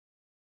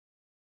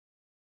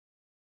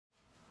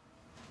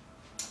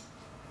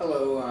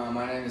Hello,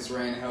 my name is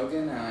Ryan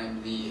Hogan.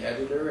 I'm the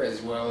editor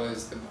as well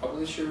as the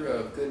publisher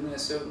of Good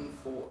Minnesotan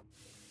 4.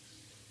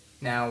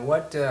 Now,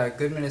 what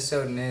Good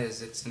Minnesotan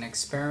is, it's an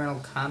experimental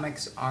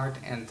comics art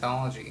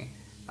anthology.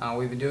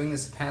 We've been doing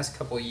this the past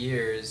couple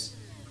years,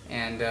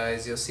 and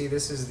as you'll see,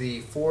 this is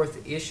the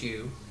 4th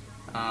issue.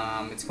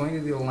 It's going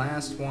to be the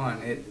last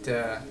one. It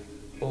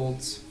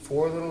holds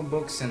 4 little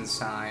books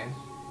inside,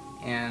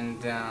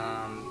 and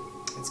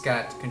it's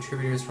got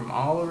contributors from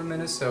all over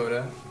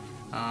Minnesota.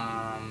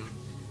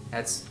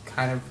 That's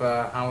kind of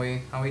how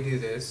we do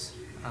this.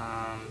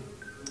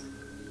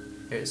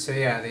 So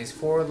yeah, these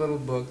 4 little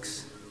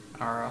books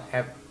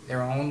have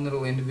their own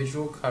little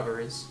individual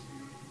covers,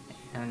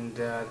 and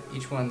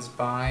each one's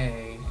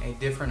by a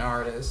different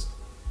artist.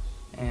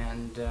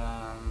 And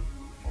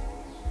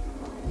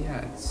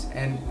yeah,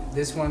 and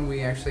this one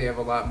we actually have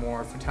a lot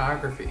more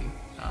photography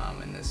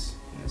in this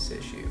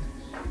issue,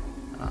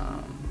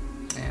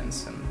 and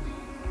some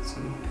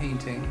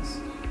paintings,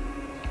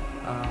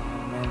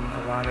 and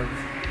a lot of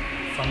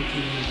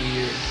funky,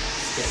 weird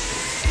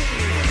sketches.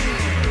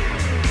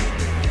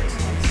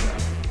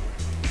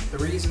 The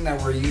reason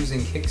that we're using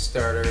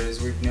Kickstarter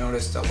is we've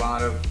noticed a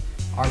lot of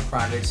our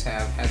projects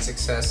have had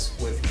success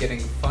with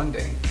getting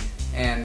funding, and